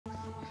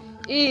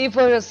I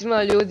pozdrav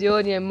svima ljudi,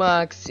 on je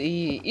Max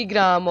i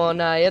igramo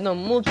na jednom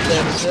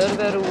multiplayer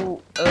serveru.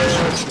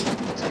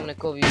 Samo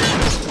neko ovi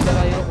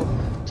udaraju ovo.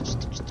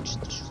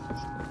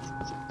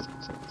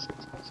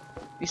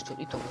 Isto,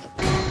 i to može.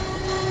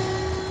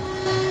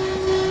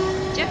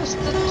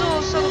 Jeste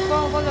to, sad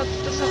upao valja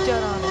držati ja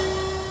rane.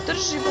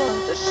 Drži bolan,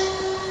 drži.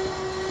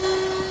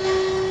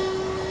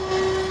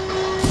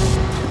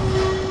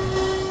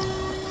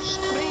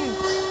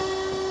 Sprint.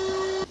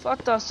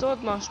 Fata se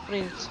odmah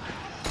sprint.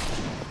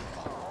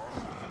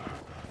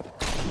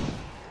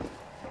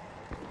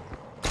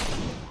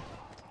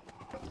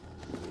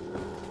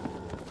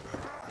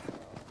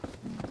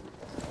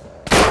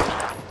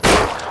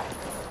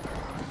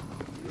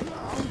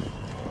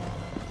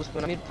 Pust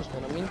me na mir, pust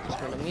me na mir, pust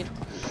me na mir.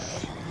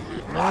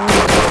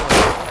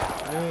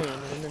 Ne.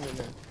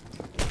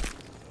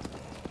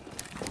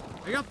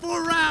 I got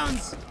 4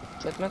 rounds.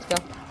 4 metka.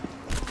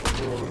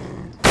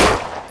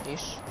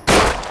 Niš.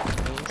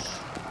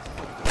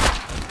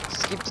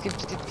 Skip.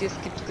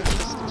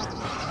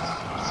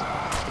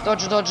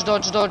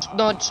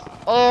 Dodge.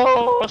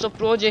 Oh, što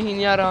prođe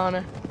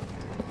hinjarane.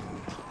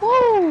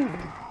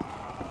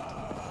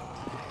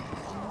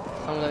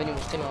 Samo da vidimo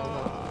što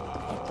imamo.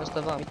 Možda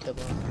vam i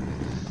treba.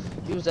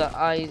 Use the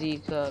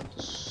ID card.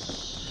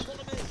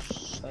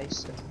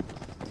 Scheiße.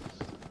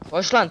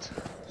 Deutschland!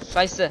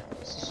 Scheiße!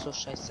 Das ist so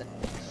scheiße.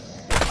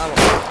 Amo.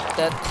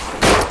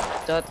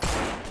 Dead.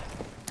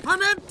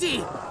 I'm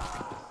empty.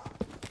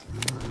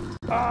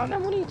 A, na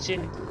municije.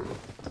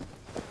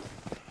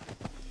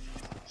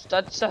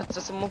 Sad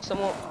se mogu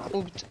samo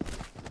ubiti.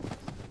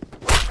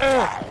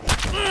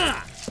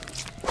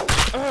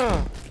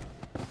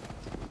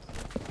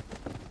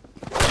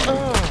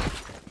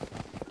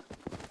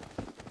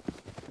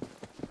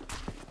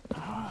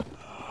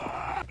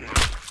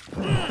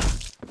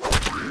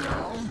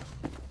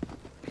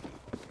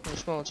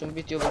 Još malo ćemo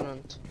biti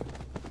obrnuti.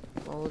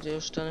 Ovdje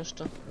još šta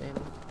nešto? Nema.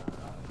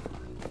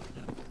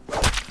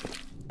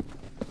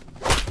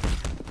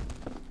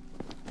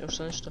 Još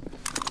šta nešto?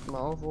 Ima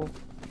ovo.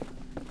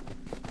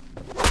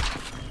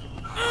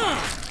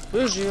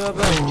 Beži ja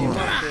ti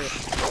mate.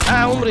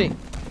 Umri!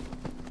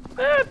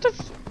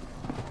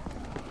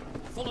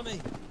 Follow me.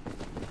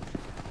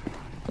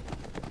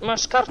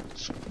 Imaš kartu.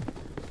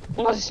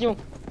 Ulazi s nju.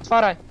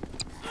 Otvaraj.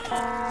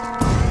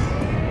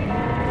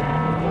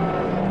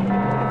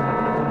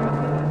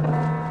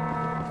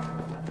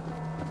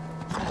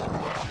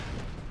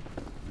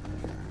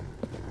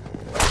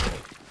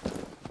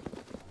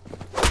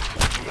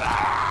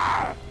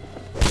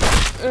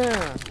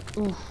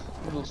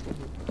 Udul smo.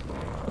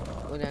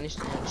 Ovdje ja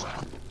ništa.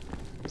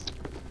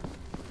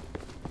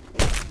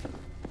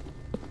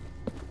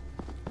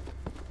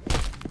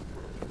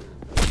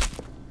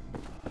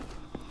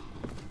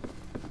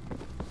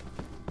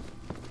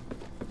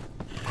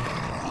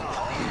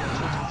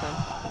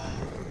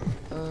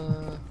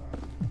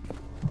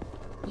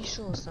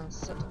 Išao sam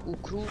sad u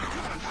krug,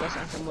 išao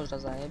sam se možda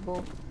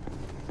zajebao.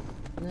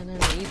 Ne,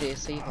 ide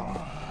se Ivan.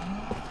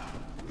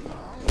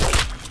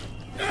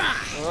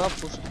 O,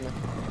 pušti me.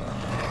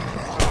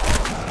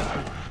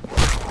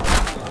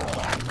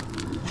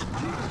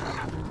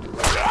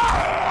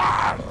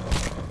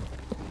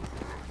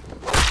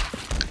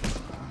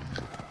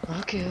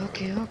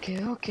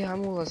 Okej,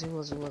 ajmo ulazi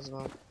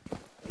vam.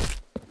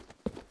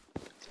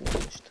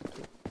 Nešto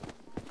tu.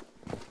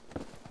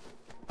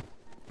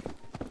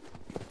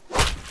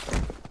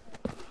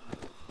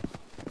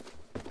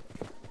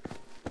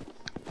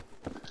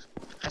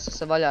 Ja sam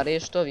se valja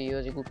riješiti ovi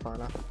od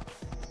glupana.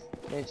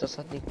 Neće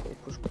sad niko i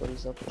pušku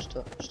koristiti,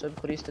 što bi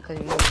koristio kad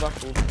im mogu ovako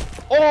ubiti.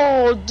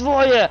 O,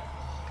 dvoje!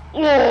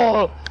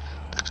 O,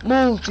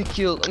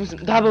 multi-kill, mislim,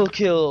 double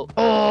kill.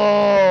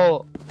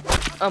 O,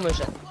 a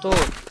može, to,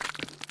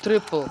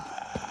 triple,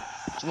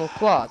 ćemo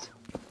quad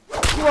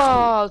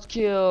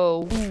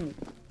kill.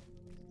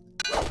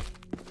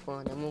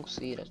 O, ne mogu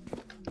svirat.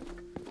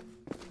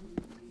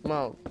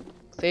 Malo,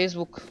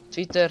 Facebook,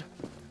 Twitter,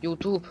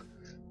 YouTube,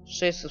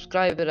 6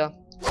 subscribera,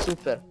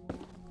 super.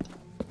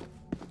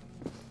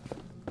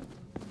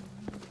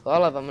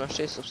 Hvala vam na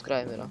 6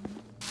 subscribera.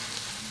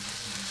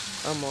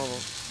 Amo ovo.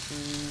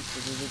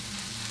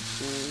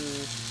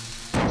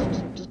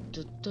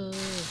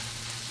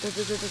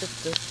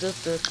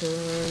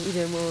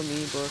 Idemo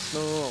mi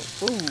Bosno.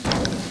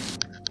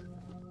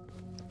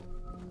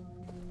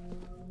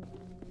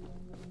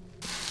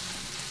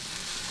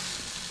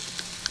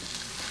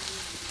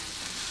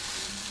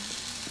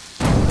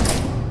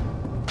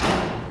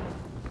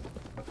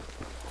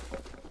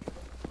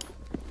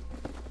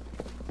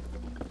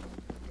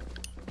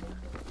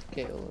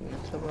 Okej, ovo mi ne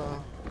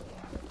treba.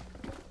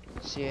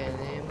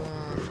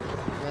 Cijenima.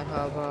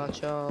 Merhaba,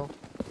 čao.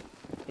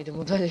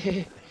 Idemo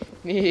dalje.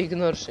 Mi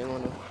ignoršimo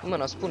ono. Ima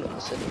nas puno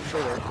na sebi, što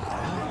je?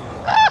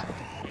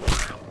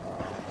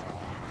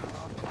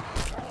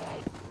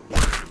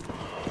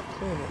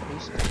 To je ono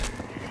isto.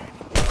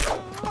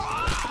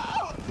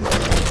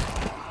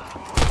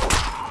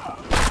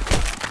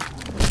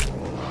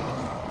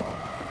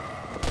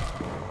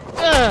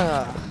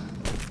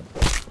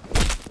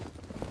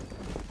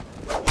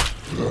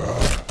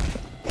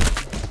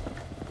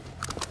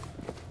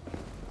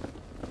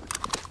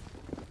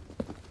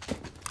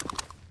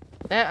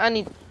 Ne,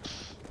 ani...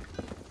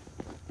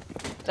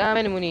 Treba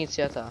meni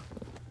municija ta.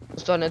 U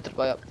stvari ne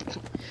treba ja.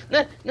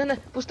 Ne, ne, ne,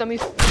 pusta mi.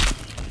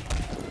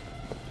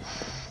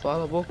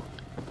 Hvala Bogu.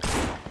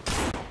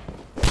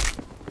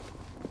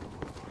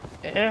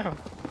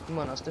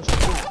 Ima nas nešto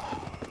puno.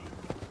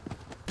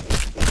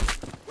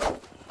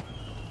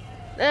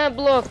 Ne,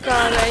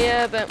 blokada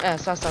jebem.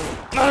 Sad sam...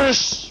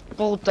 Mrš!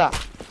 Puta!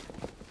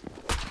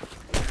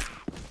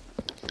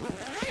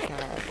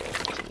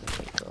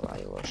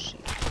 Ovaj loši.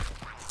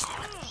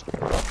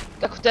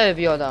 Kako tebi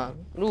bio dan?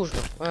 Ružno.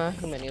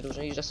 Meni je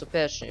ružno, vidiš da su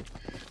pečni.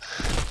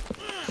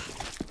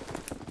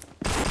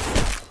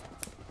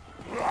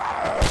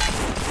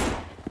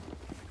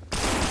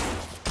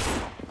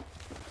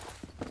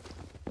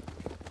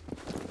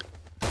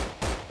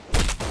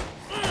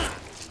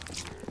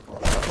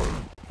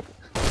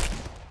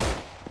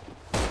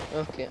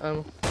 Okej,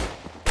 ajmo.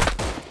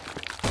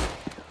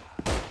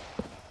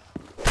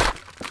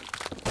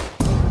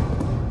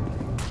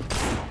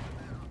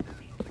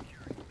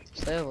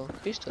 Šta je ovo?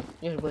 Pištolj?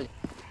 Još bolje.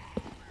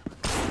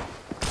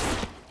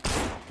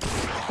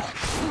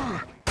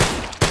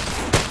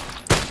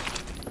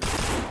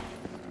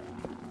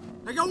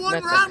 I got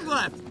one round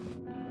left.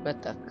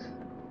 Metak.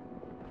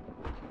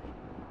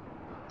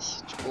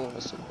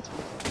 Čuvno su.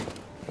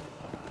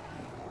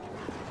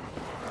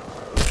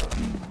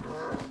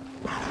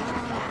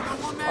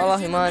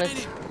 Allah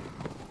imanet.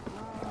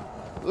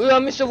 Ja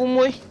mislim ovo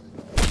moj.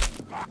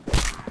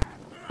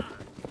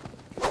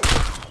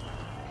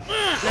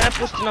 Ne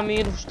pusti na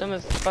miru, što me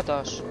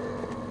pataš.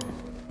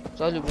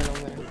 Zaljubljena u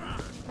mene.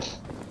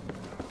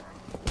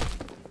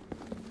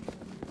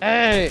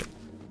 Ej!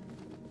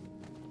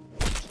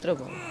 Što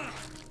treba?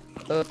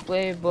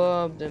 Play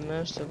Bob, the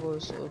master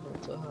voice of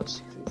the house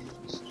security.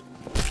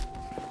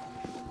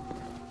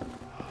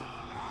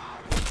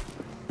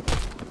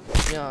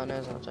 Ja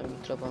ne znam šta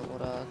mi trebamo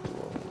raditi u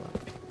ovom.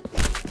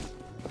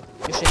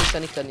 Još je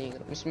nisam nikad ni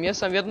igrao. Mislim,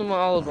 jesam jednom,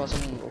 ali odmah sam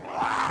umro.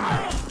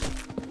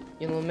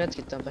 Jednom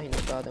medkitam da ih ne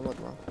radem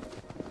odmah.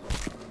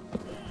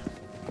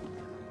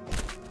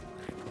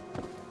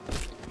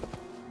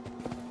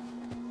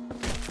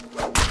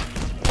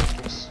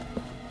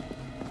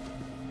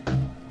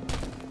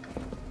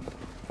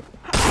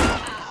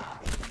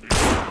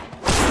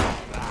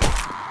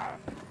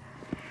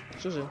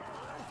 Suzy.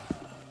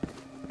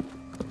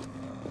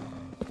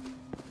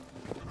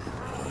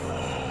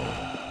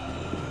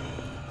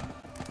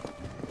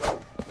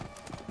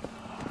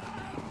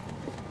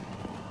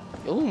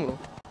 Ja umro.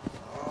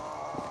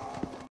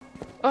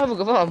 Evo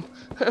ga vam.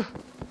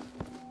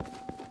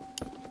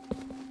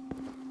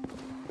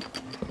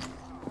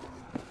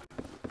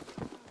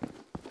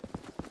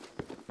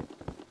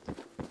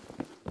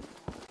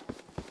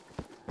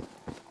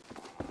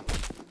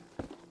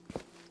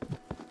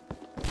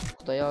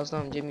 Da ja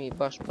znam gdje mi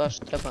baš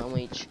trebamo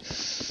ići.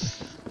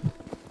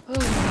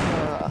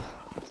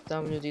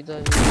 Tam ljudi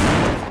dalje.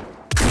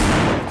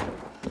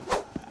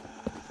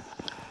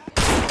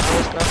 Ovo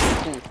je strašno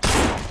put.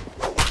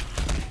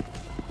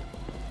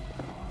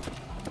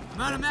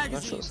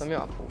 Našao sam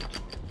ja put.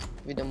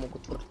 Vidim mogu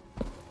tvrditi.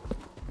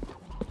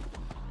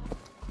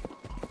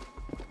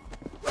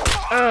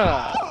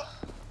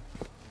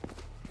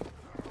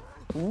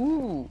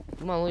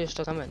 Malo je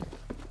šta za mene.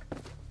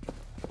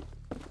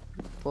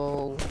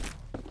 Bow.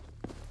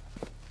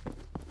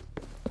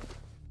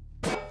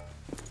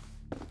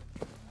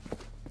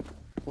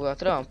 Ja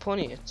trebam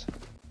ponijet.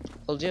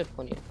 Ali gdje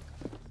ponijet?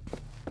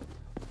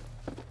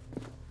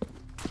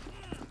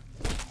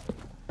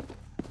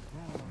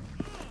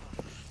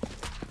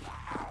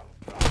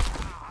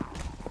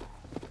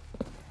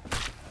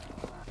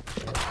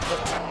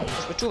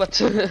 Možeš me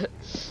čuvat.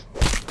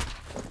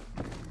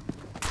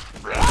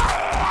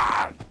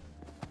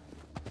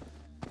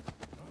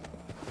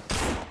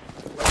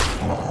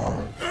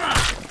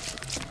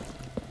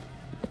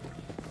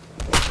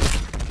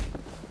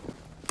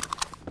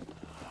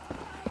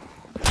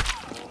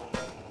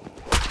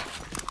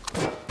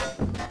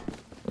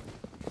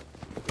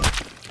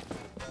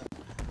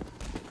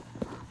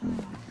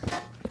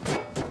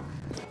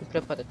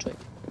 Prepada čovjek.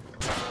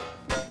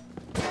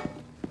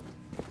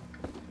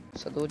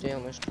 Sad uđe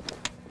imamo nešto.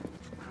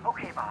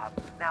 Okay, Bob.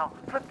 Now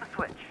flip the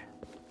switch.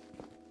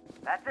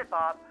 That's it,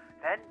 Bob.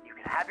 Then you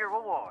can have your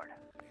reward.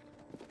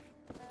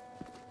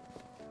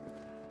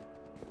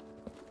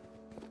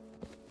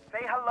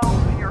 Say hello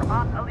to your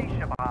Aunt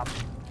Alicia, Bob.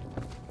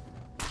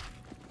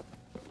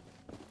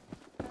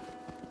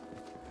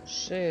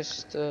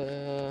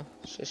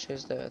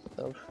 669,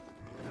 dobro.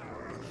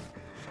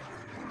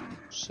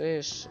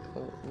 6,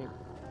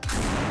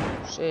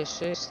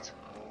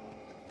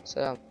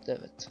 7,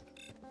 9.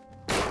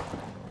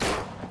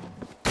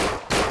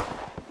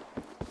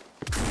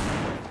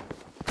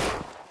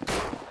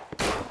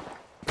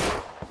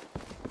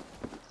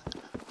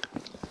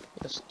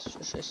 Jest,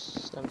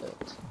 6, 7, 9.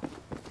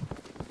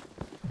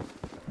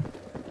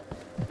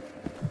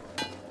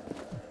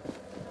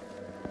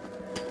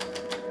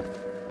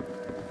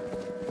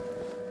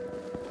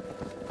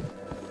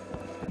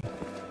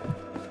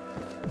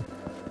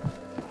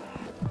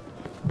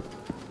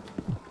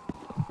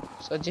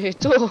 Sad je i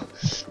to.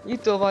 I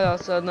to valja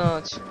sad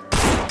naći.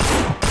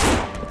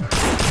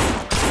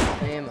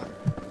 Fema.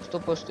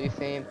 100% i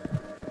fame.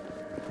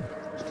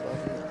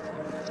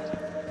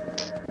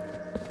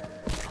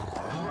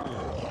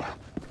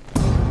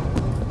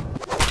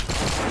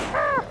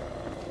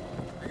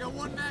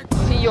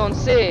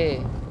 Fiance!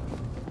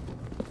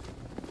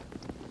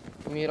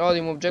 Mi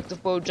radimo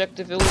objective po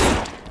objective ili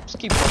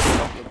skip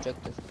svaki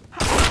objective.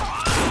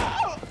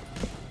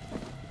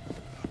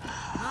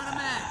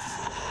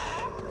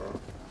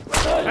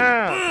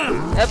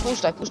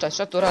 Puštaj,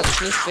 šta to radiš,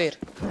 nije fair.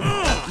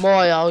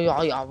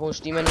 Moja,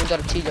 možeš ti mene udar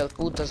 1000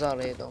 puta za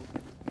redom.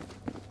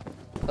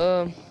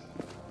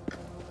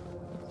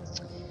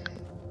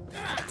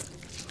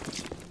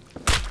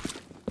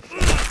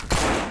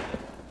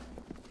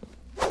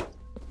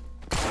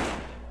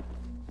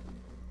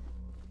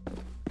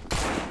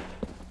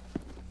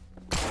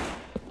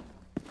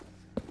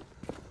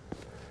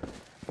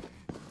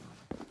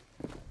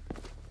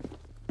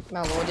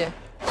 Malo ovdje.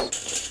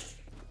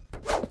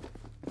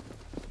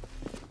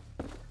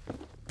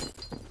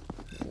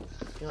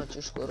 Ja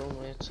ću skoro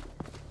umrijet.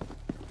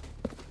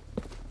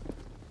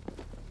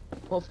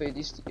 Opet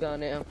isti, ja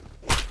nemam.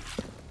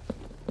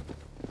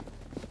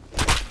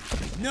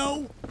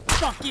 No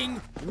fucking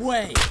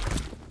way!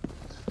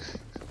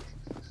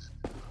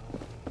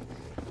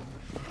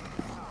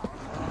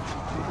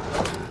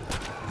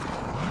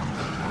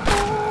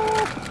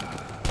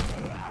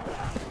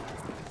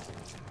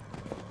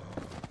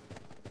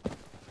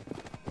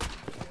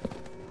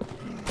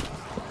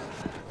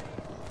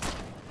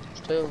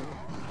 Što je ovo?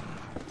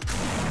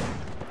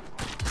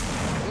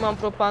 Imam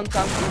propan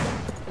tanku,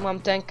 imam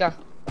tanka,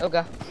 evo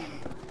ga.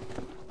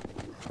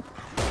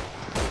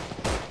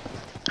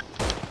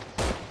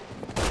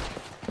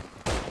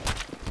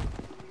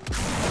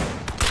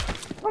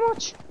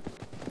 Pomoć!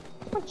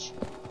 Pomoć!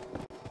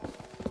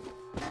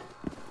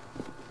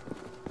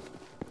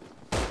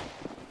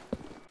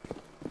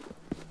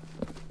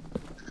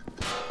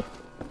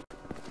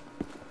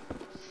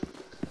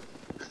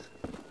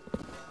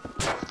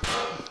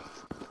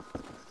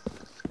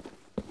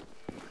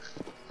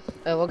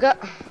 Evo ga,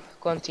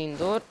 continue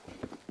door.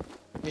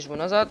 Bježimo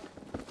nazad.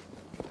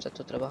 Šta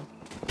to treba?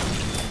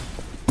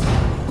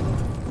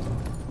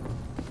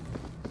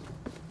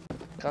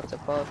 Kad se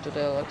power to the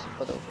electric,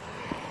 pa dobro.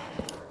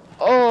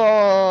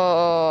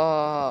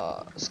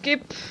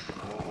 Skip.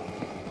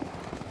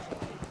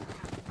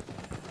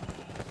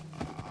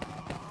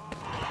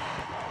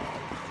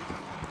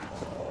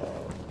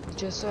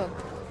 Gdje je sad?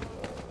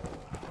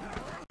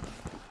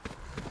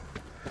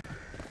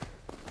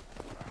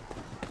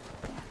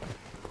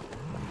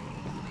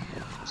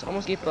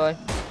 Samo skipaj.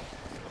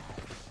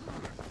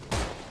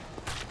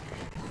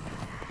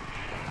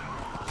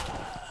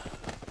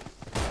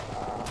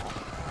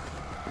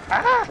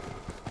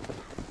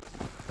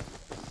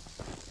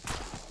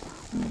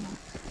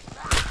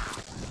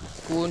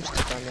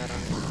 Kunčite tam,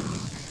 jaran.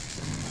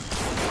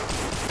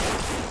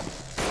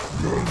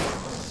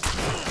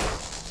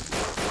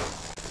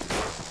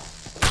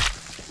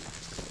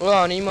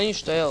 Nima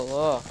ništa, jel?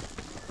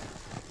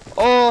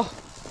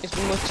 Mi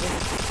smo mrtvi.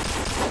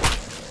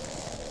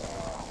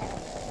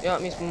 Ja,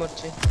 mi smo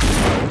mrtvi.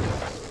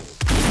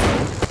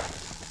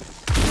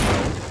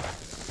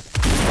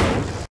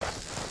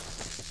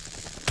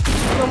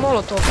 Ima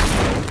molotov.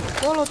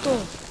 Molotov.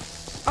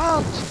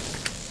 Out.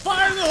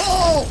 Fire in the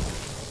hole!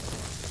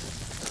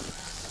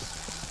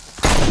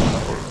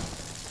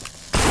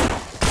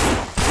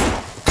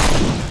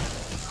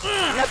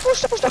 Ne,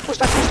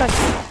 puštaj.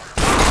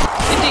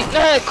 Idi,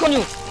 ne,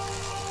 konju.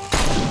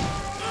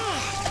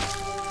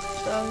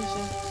 Šta mi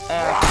se?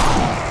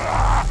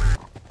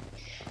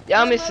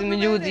 Ja mislim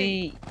mnogo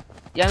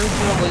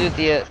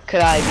ljudi je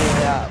kraj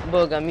videa,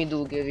 boga mi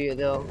dug je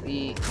video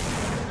i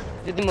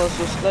vidimo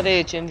se u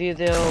sljedećem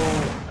videu,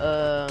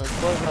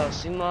 pozdrav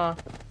svima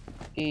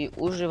i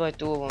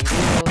uživajte u ovom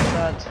videu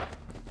sad,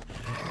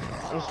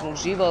 mi smo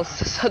uživali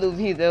se sad u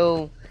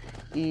videu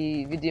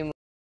i vidimo